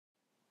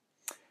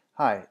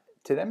Hi,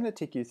 today I'm going to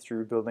take you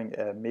through building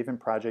a Maven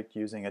project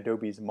using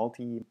Adobe's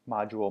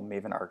multi-module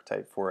Maven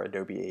archetype for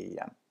Adobe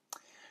AEM.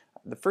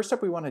 The first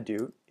step we want to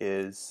do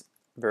is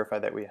verify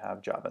that we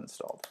have Java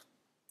installed.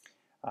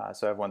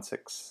 So I have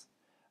 1.6.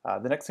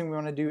 The next thing we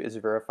want to do is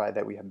verify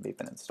that we have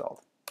Maven installed.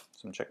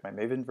 So I'm going to check my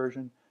Maven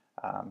version.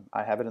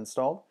 I have it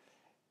installed.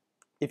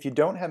 If you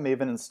don't have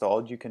Maven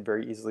installed, you can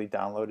very easily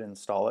download and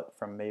install it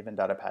from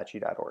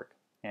maven.apache.org.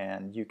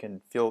 And you can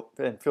feel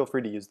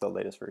free to use the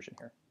latest version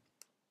here.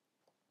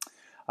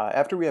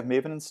 After we have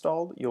Maven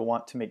installed, you'll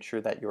want to make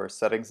sure that your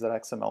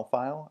settings.xml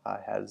file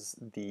has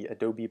the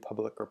Adobe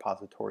public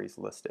repositories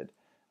listed.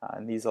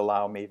 And these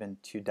allow Maven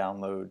to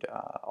download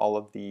all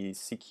of the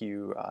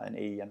CQ and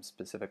AEM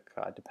specific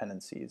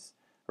dependencies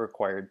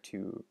required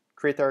to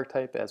create the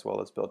archetype as well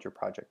as build your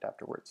project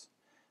afterwards.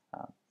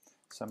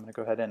 So I'm going to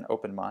go ahead and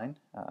open mine.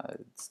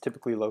 It's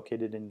typically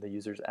located in the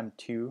user's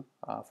M2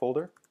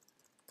 folder.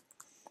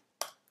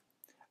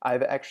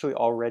 I've actually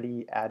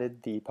already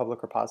added the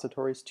public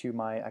repositories to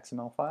my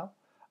XML file.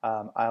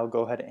 I'll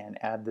go ahead and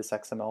add this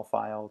XML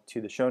file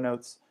to the show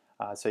notes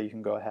so you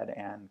can go ahead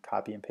and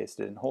copy and paste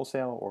it in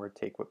wholesale or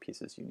take what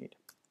pieces you need.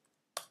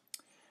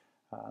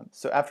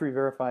 So after we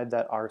verified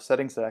that our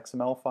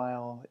settings.xml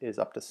file is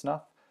up to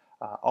snuff,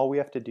 all we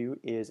have to do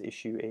is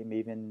issue a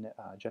Maven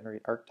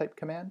generate archetype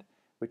command,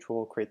 which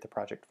will create the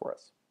project for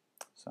us.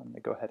 So I'm going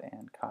to go ahead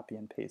and copy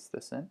and paste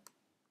this in.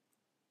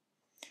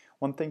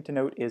 One thing to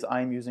note is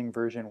I'm using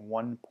version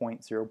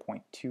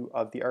 1.0.2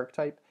 of the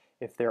archetype.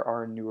 If there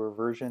are newer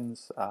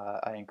versions,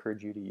 I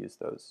encourage you to use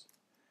those.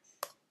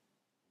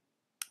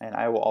 And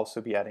I will also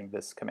be adding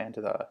this command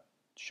to the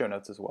show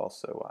notes as well,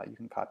 so you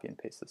can copy and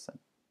paste this in.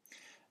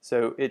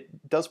 So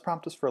it does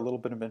prompt us for a little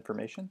bit of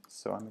information,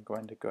 so I'm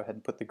going to go ahead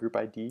and put the group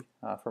ID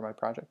for my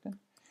project in.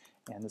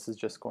 And this is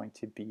just going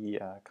to be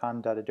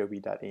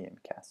com.adobe.am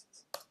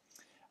casts.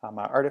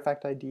 My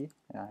artifact ID,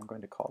 I'm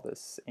going to call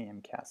this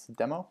amcast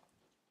demo.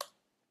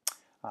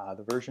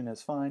 The version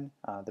is fine.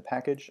 The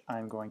package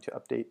I'm going to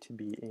update to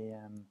be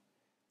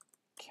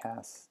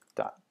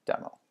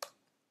amcast.demo.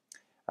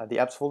 The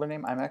apps folder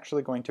name, I'm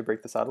actually going to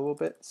break this out a little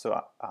bit.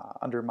 So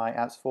under my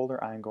apps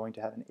folder, I'm going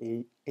to have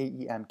an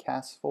AEM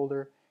cast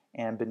folder,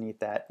 and beneath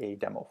that a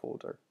demo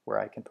folder where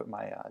I can put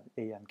my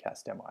AEM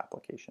cast demo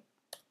application.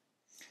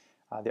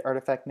 The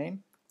artifact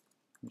name,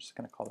 I'm just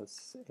going to call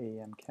this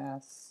AEM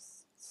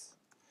casts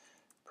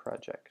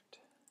project.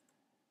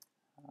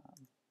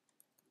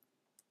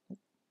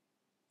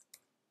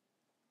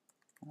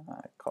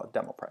 I call it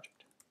demo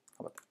project.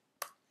 How about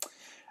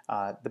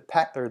that?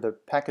 The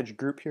package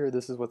group here,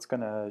 this is what's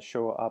going to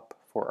show up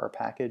for our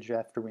package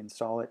after we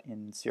install it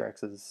in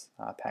CRX's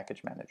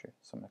package manager.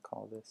 So I'm going to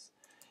call this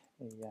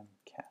AEM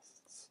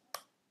casts.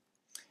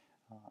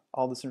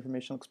 All this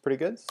information looks pretty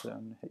good, so I'm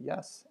going to hit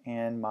yes,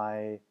 and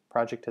my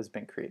project has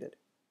been created.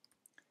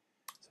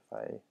 So if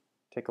I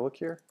take a look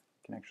here,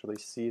 you can actually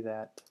see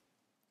that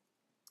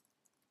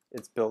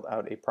it's built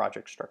out a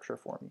project structure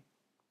for me.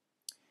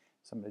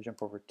 So I'm going to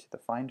jump over to the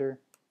Finder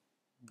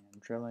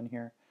and drill in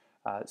here.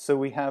 So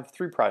we have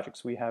three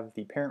projects. We have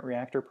the parent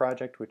reactor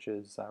project, which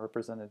is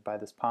represented by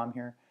this POM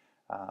here.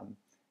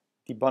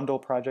 The bundle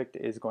project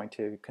is going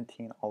to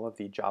contain all of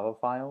the Java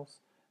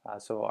files.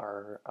 So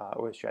our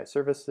OSGI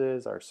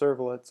services, our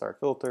servlets, our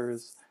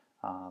filters,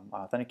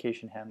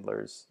 authentication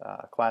handlers,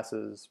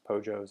 classes,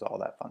 POJOs, all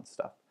that fun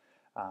stuff.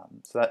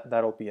 So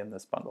that'll be in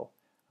this bundle.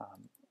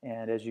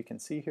 And as you can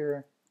see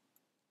here,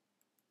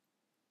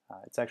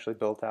 it's actually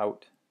built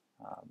out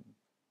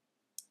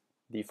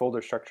the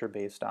folder structure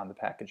based on the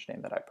package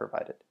name that I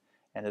provided.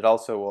 And it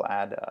also will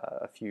add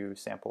a few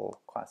sample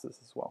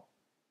classes as well.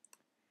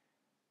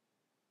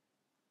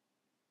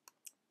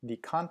 The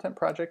content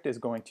project is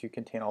going to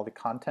contain all the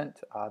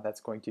content that's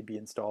going to be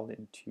installed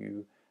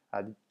into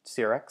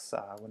CRX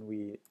when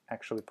we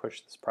actually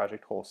push this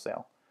project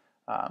wholesale.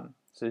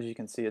 So as you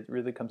can see, it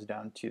really comes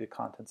down to the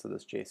contents of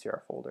this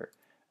JCR folder.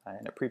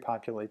 And it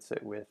pre-populates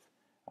it with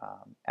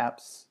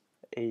apps,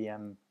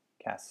 AEM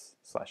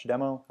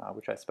cast/demo,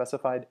 which I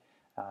specified,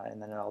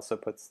 and then it also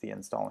puts the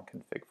install and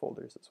config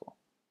folders as well.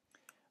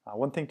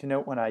 One thing to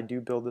note when I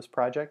do build this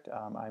project,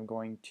 I'm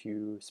going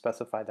to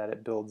specify that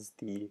it builds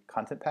the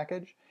content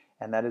package,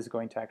 and that is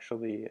going to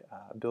actually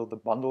build the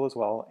bundle as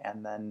well,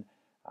 and then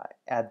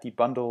add the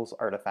bundles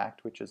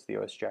artifact, which is the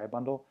OSGI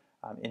bundle,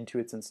 into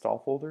its install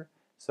folder.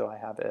 So I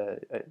have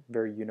a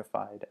very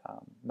unified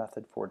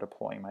method for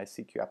deploying my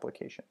CQ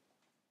application.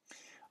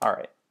 All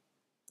right,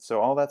 so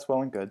all that's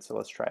well and good, so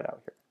let's try it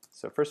out here.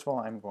 So first of all,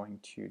 I'm going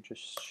to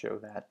just show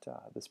that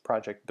this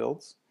project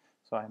builds.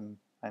 So I'm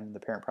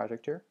the parent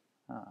project here.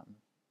 So I'm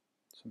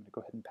going to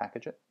go ahead and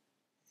package it.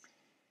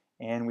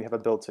 And we have a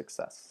build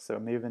success. So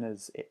Maven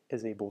is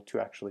able to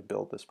actually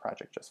build this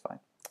project just fine.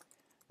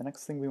 The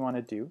next thing we want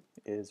to do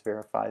is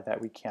verify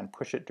that we can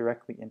push it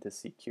directly into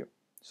CQ.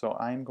 So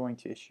I'm going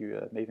to issue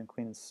a Maven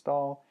clean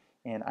install,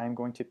 and I'm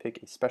going to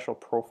pick a special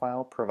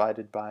profile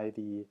provided by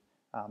the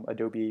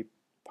Adobe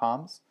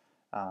POMs.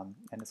 And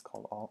it's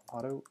called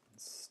auto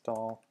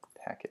install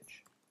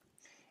package.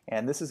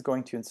 And this is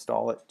going to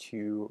install it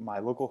to my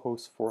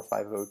localhost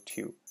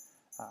 4502.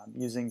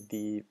 Using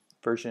the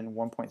version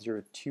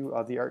 1.02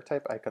 of the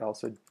Archetype, I could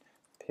also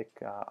pick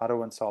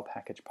auto install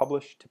package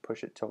publish to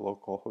push it to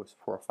localhost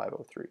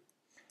 4503.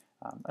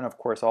 And of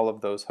course, all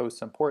of those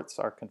hosts and ports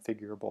are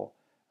configurable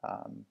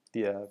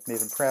via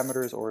Maven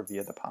parameters or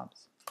via the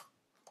POMs.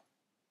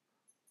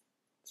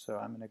 So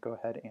I'm going to go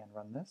ahead and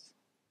run this.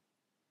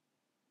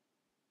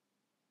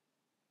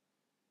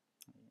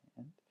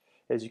 And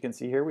as you can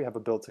see here, we have a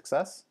build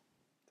success.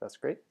 That's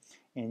great.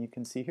 And you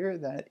can see here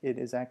that it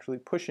is actually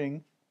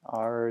pushing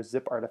our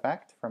zip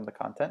artifact from the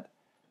content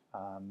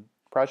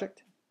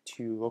project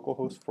to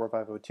localhost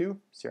 4502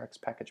 CRX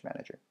package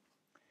manager.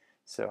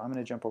 So I'm going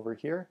to jump over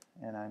here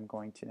and I'm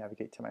going to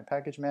navigate to my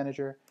package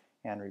manager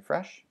and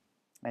refresh.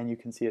 And you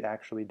can see it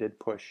actually did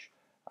push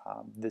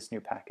this new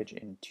package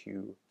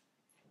into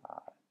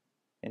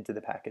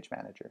the package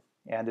manager,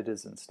 and it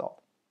is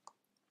installed.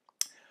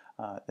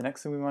 The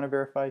next thing we want to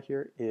verify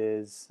here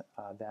is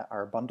that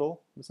our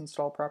bundle was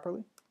installed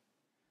properly.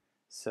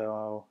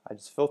 So I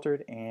just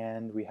filtered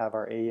and we have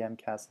our AEM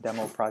cast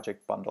demo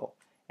project bundle,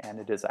 and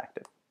it is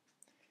active.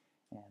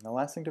 And the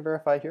last thing to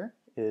verify here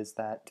is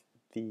that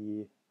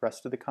the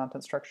rest of the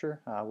content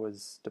structure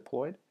was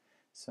deployed.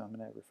 So I'm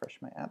going to refresh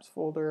my apps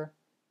folder,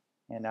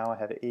 and now I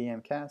have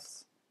AEM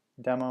casts,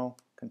 demo,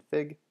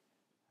 config,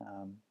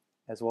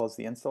 as well as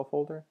the install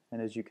folder.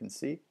 And as you can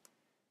see,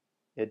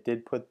 it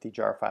did put the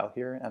jar file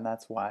here, and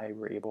that's why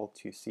we're able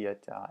to see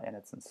it and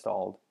it's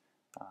installed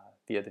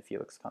via the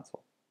Felix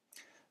console.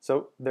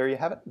 So there you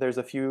have it. There's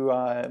a few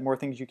more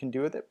things you can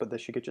do with it, but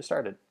this should get you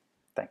started.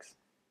 Thanks.